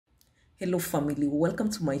Hello family,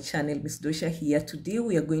 welcome to my channel. Miss Dosha here. Today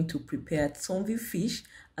we are going to prepare tsomvi fish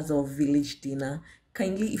as our village dinner.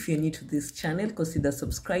 Kindly, if you're new to this channel, consider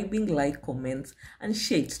subscribing, like, comment, and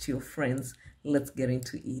share it to your friends. Let's get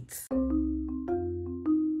into it.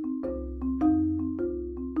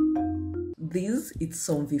 This is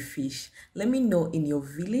tsomvi fish. Let me know in your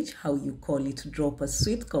village how you call it. Drop a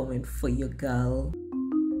sweet comment for your girl.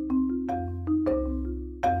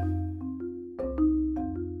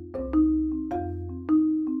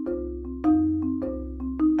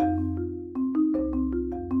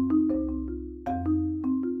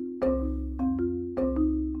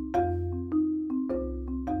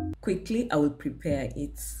 Quickly, I will prepare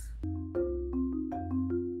it.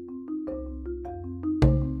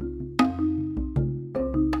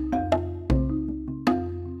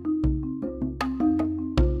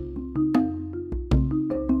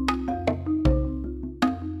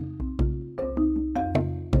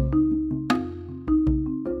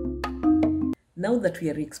 Now that we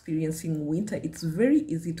are experiencing winter, it's very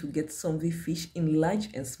easy to get tsomvi fish in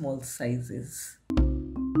large and small sizes.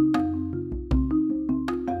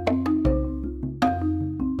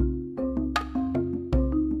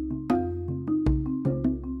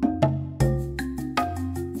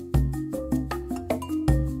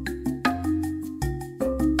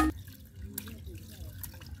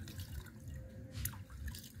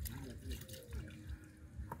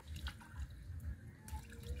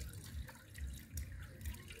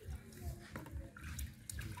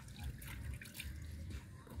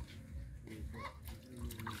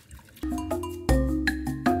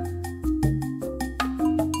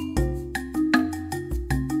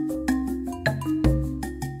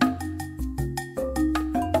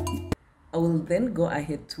 I will then go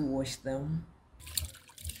ahead to wash them.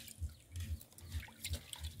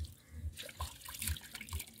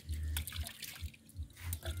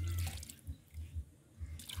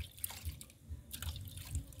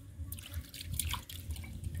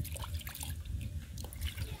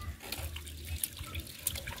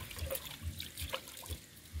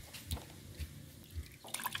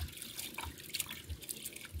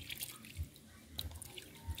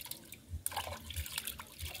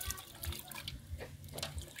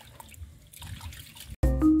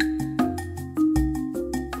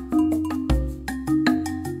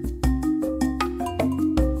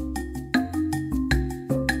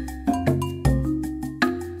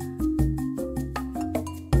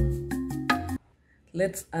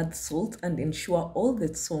 Let's add salt and ensure all the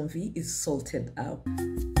tsomvi is salted up.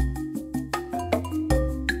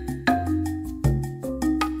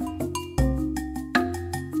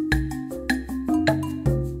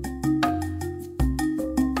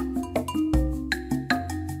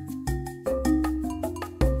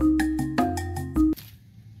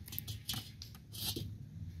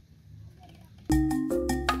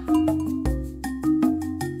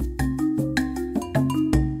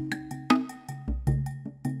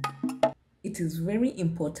 It is very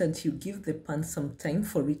important you give the pan some time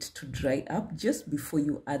for it to dry up just before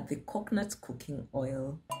you add the coconut cooking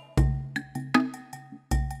oil.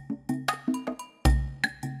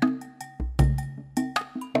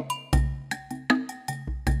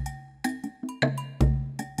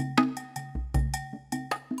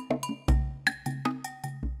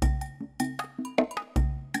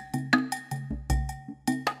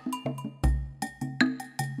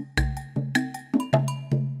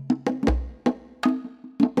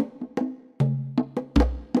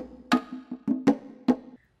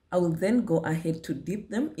 I will then go ahead to dip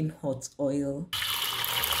them in hot oil.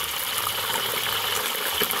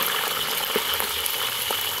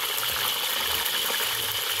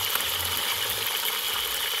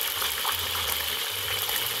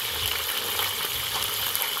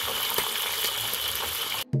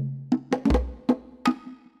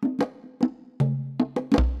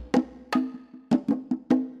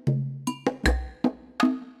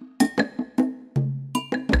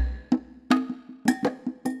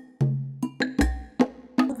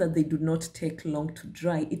 That they do not take long to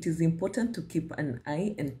dry, it is important to keep an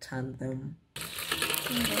eye and turn them.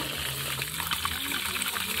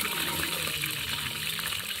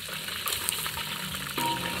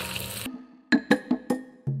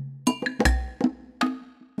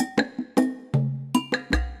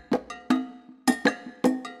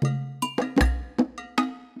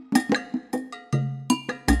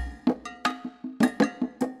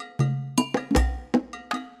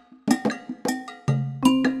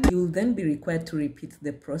 You will then be required to repeat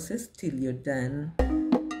the process till you're done.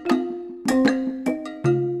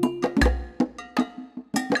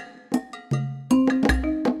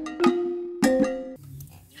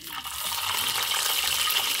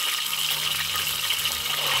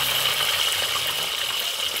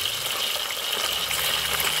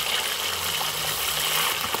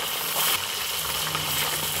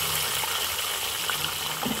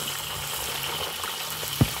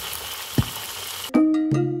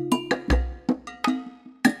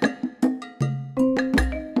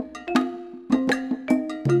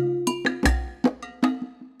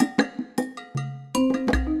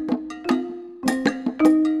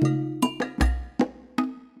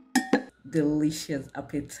 delicious,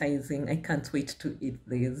 appetizing. I can't wait to eat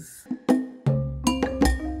this.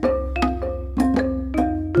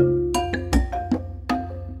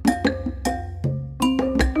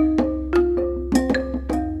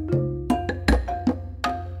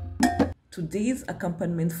 Today's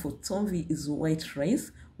accompaniment for tsomvi is white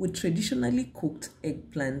rice with traditionally cooked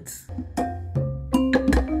eggplant.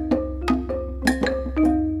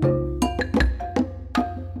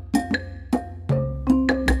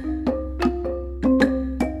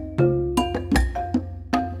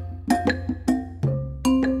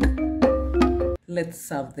 Let's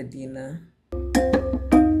serve the dinner.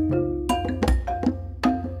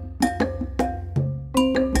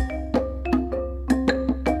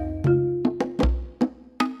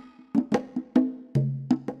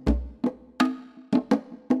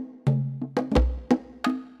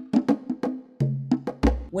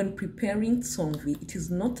 When preparing tsomvi, it is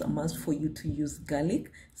not a must for you to use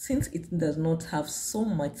garlic since it does not have so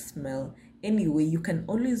much smell. Anyway, you can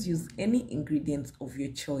always use any ingredients of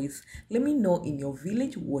your choice. Let me know in your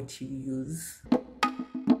village what you use.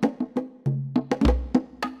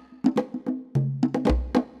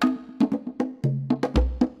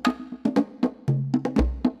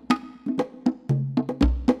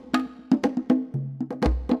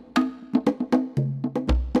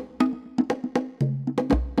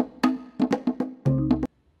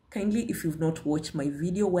 Kindly, if you've not watched my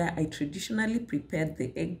video where I traditionally prepared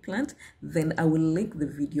the eggplant, then I will link the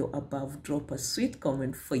video above. Drop a sweet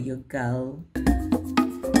comment for your girl.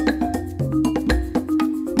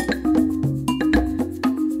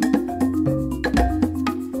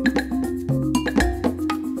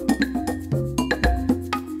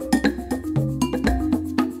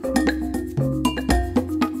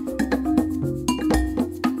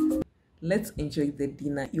 Let's enjoy the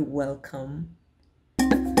dinner. You're welcome.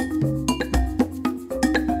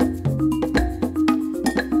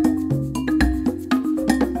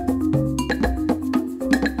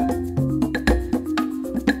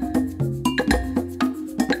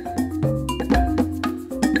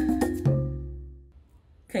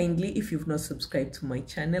 Kindly, if you've not subscribed to my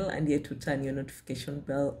channel and yet to turn your notification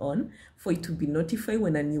bell on for it to be notified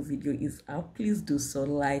when a new video is up, please do so.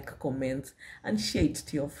 Like, comment, and share it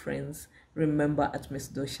to your friends. Remember, at Miss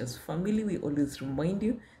Dosha's family, we always remind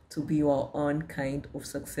you to be your own kind of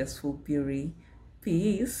successful beauty.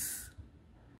 Peace.